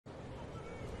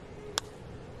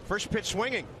First pitch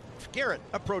swinging. Garrett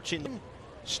approaching.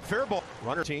 Fair ball.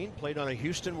 Runner team played on a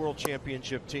Houston World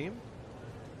Championship team.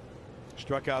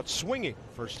 Struck out swinging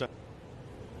first time.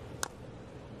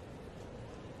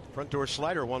 Front door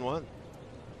slider 1-1.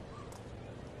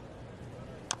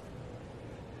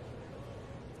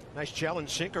 Nice challenge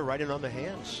sinker right in on the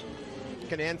hands.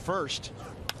 Second and first.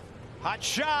 Hot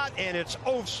shot, and it's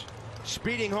Oates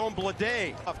speeding home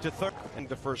Blade up to third in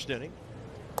the first inning.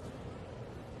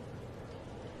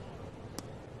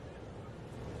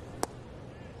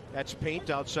 That's Paint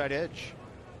outside edge.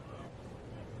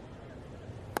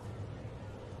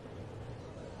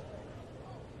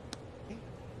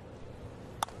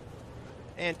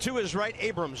 And to his right,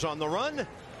 Abrams on the run.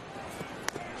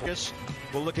 Yes,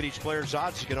 we'll look at each player's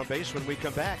odds to get on base when we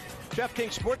come back. Jeff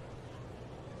King Sport.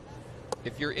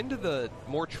 If you're into the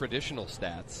more traditional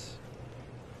stats,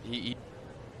 in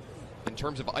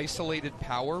terms of isolated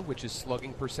power, which is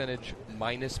slugging percentage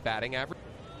minus batting average.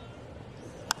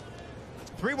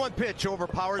 3-1 pitch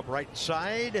overpowered right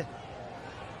side.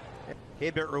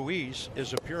 Herbert Ruiz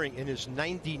is appearing in his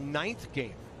 99th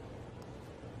game.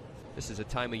 This is a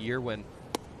time of year when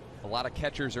a lot of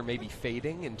catchers are maybe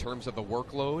fading in terms of the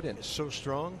workload, and it's so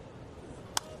strong.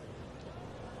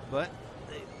 But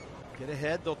they get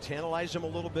ahead, they'll tantalize him a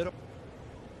little bit.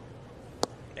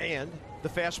 And the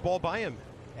fastball by him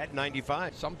at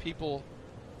 95. Some people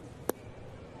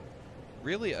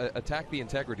really attack the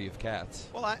integrity of cats.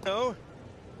 Well, I know.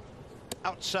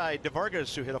 Outside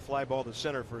DeVargas, who hit a fly ball to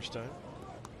center first time.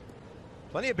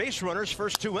 Plenty of base runners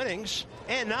first 2 innings.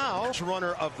 And now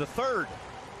runner of the third.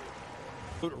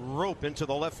 Rope into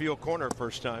the left field corner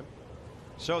first time.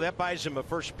 So that buys him a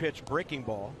first pitch breaking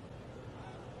ball.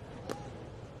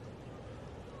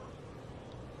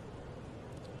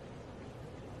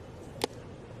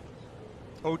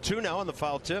 (0-2) now on the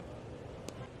foul tip.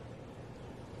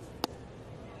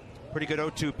 Pretty good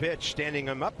 0-2 pitch, standing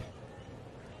him up.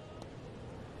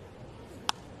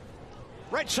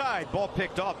 Right side, ball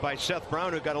picked off by Seth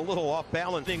Brown, who got a little off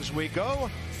balance. Things we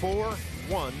go. 4-1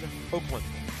 Oakland.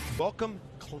 Welcome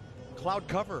cloud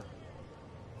cover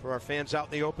for our fans out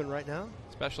in the open right now.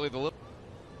 Especially the little.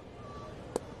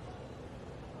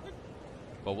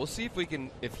 But we'll see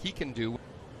if he can do.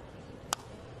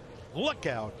 Look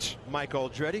out, Mike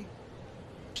Aldretti.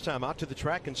 First time out to the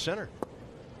track and center.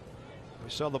 We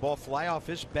saw the ball fly off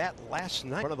his bat last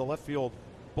night in front of the left field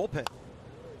bullpen.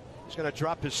 He's going to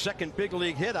drop his second big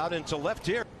league hit out into left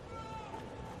here.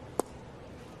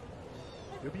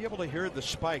 You'll be able to hear the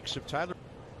spikes of Tyler.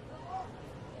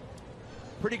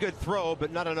 Pretty good throw,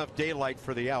 but not enough daylight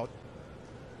for the out.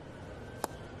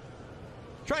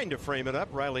 Trying to frame it up,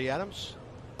 Riley Adams.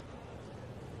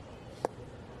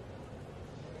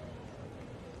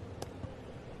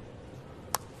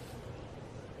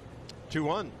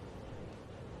 (2-1).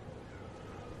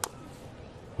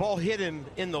 Ball hit him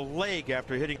in the leg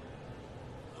after hitting.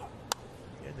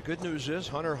 And the good news is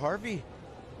Hunter Harvey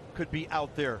could be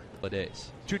out there.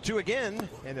 2-2 again,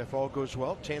 and if all goes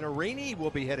well, Tanner Rainey will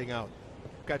be heading out.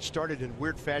 Got started in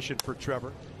weird fashion for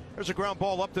Trevor. There's a ground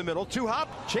ball up the middle.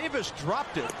 2-hop. Chavis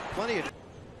dropped it. Plenty of.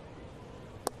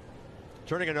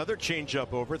 Turning another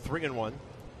changeup over. 3-1.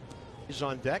 He's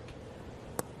on deck.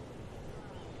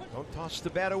 Don't toss the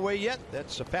bat away yet.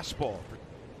 That's a fastball.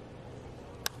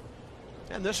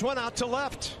 And this one out to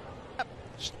left.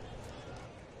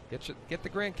 Get the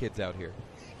grandkids out here.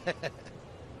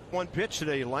 One pitch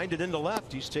today, lined it into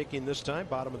left. He's taking this time,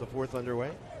 bottom of the fourth underway.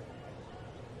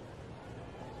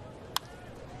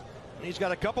 And he's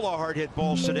got a couple of hard hit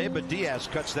balls today, but Diaz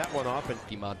cuts that one off. And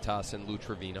Montas and Lou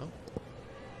Trevino.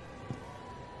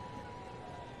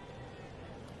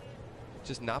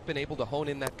 Just not been able to hone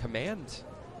in that command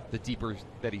the deeper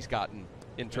that he's gotten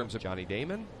in terms of Johnny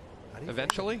Damon.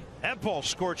 Eventually. That ball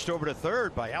scorched over to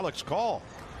third by Alex Call.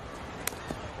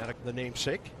 The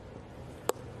namesake.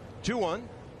 2-1. I'm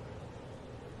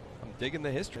digging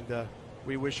the history. And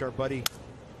we wish our buddy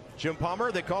Jim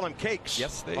Palmer, they call him Cakes.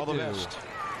 Yes, they all do. The best.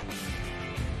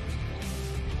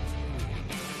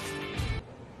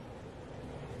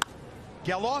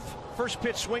 Geloff, first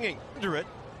pitch swinging. Under it.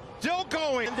 Still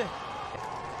going.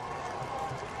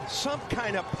 Some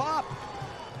kind of pop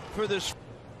for this.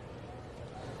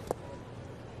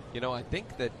 You know, I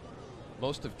think that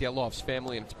most of Geloff's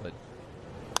family, but.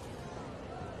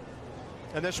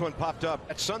 And this one popped up.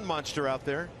 That Sun Monster out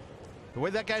there. The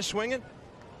way that guy's swinging,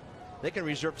 they can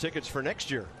reserve tickets for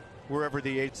next year, wherever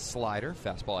the eighth. Slider,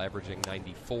 fastball averaging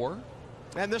 94.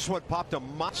 And this one popped a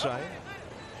side.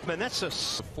 Man, that's a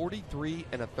 43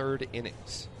 1/3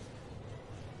 innings.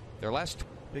 Their last.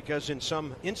 Because in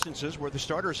some instances where the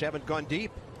starters haven't gone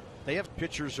deep, they have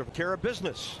pitchers of care of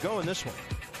business. Go in this one.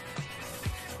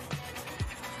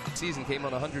 season came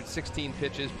on 116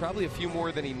 pitches, probably a few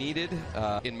more than he needed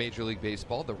in Major League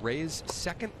Baseball. The Rays'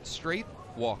 second straight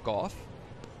walk-off.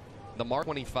 The mark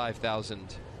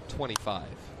 25,025.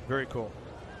 Very cool.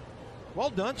 Well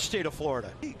done, state of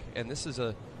Florida. And this is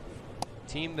a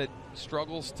team that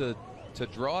struggles to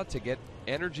draw, to get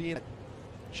energy.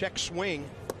 Check swing.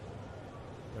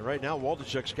 And right now,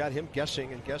 Waldachuk's got him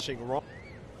guessing and guessing wrong.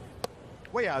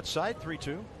 Way outside,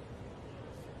 3-2.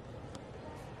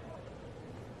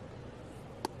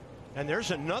 And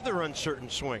there's another uncertain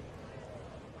swing.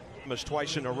 Almost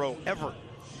twice in a row, ever.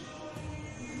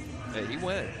 Hey, he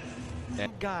went.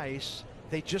 And guys,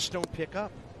 they just don't pick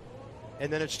up.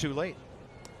 And then it's too late.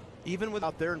 Even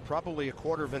without there and probably a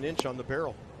quarter of an inch on the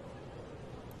barrel.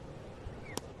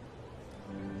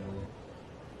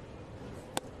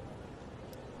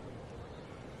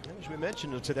 As we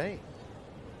mentioned today,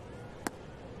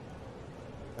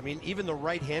 I mean, even the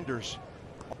right-handers.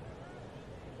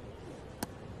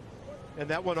 And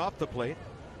that one off the plate.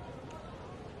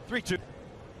 3-2.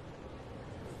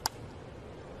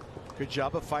 Good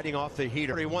job of fighting off the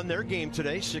heater. They won their game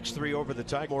today, 6-3 over the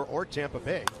Tigers or Tampa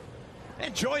Bay.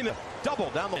 Enjoyment double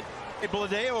down the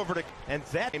Blade over to, and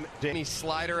that Danny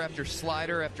slider after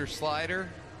slider after slider.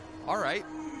 All right.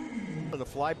 The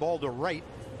fly ball to right.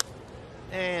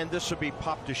 And this will be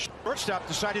popped to shortstop,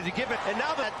 decided to give it, and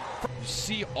now that you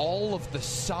see all of the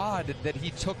sod that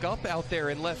he took up out there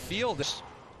in left field.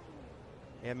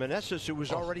 And Meneses, who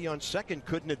was already on second,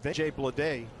 couldn't advance. Jay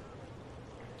Blade,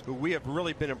 who we have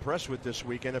really been impressed with this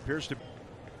weekend, appears to be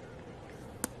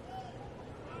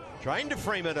trying to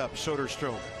frame it up.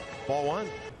 Soderstrom, ball one.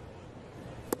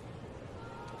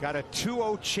 Got a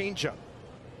 2-0 changeup.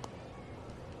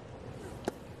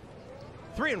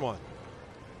 3-1.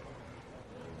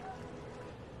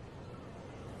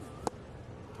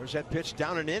 There's that pitch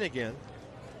down and in again.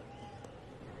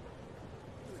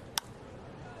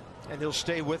 And he'll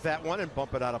stay with that one and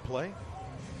bump it out of play.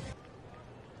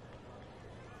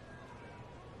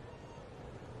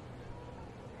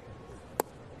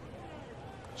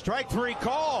 Strike three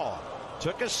call.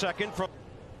 Took a second from.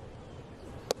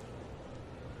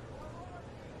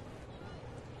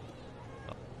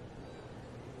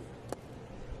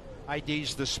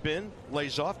 IDs the spin,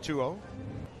 lays off 2-0.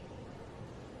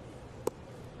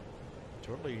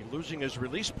 Totally losing his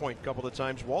release point a couple of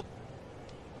times. Walt.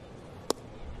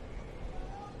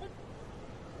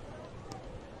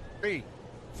 Three,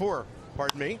 four,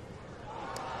 pardon me.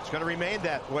 It's going to remain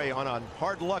that way on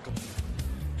hard luck.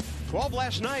 12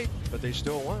 last night, but they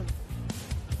still won.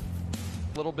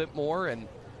 A little bit more, and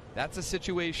that's a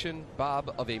situation,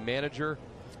 Bob, of a manager.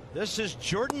 This is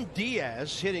Jordan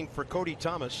Diaz hitting for Cody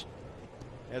Thomas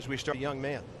as we start a young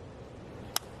man.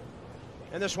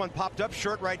 And this one popped up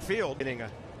short right field, getting a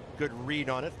good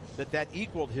read on it. That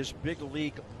equaled his big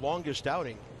league longest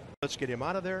outing. Let's get him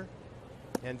out of there.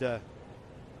 And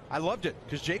I loved it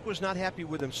because Jake was not happy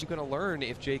with him. You're going to learn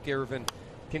if Jake Irvin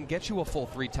can get you a full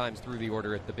 3 times through the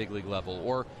order at the big league level,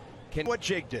 or can what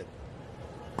Jake did.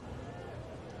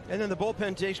 And then the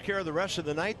bullpen takes care of the rest of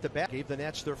the night. The bat gave the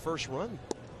Nats their first run.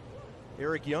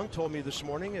 Eric Young told me this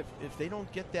morning if they don't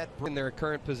get that in their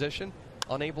current position,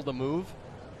 unable to move.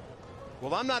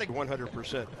 Well, I'm not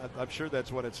 100%. I'm sure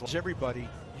that's what it's like. Everybody,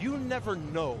 you never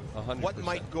know 100%. What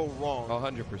might go wrong.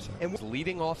 100%. And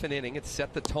leading off an inning, it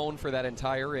set the tone for that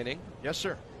entire inning. Yes,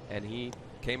 sir. And he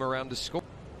came around to score.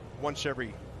 Once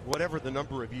every whatever the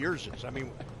number of years is. I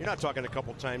mean, you're not talking a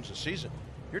couple times a season.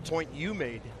 Your point you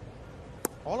made.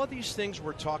 All of these things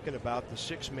we're talking about, the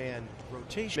 6-man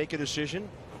rotation. Make a decision.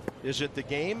 Is it the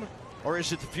game or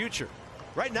is it the future?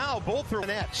 Right now, both are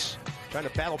Nats trying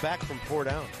to battle back from 4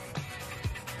 down.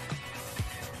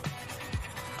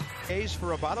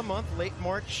 For about a month, late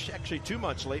March, actually 2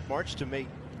 months, late March to late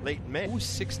May.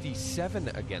 267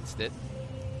 against it,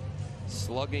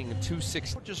 slugging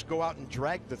 260. Just go out and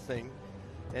drag the thing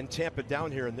and tamp it down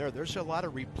here and there. There's a lot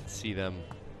of see them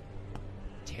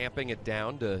tamping it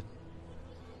down to.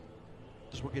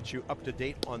 This will get you up to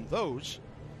date on those.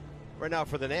 Right now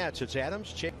for the Nats, it's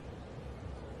Adams.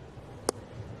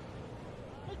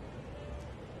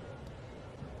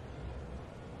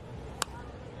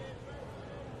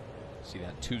 See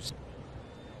that 2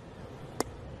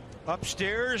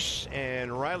 upstairs,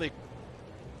 and Riley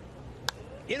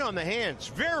in on the hands.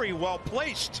 Very well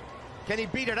placed. Can he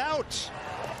beat it out?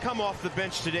 Come off the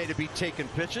bench today to be taking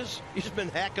pitches. He's been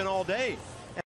hacking all day.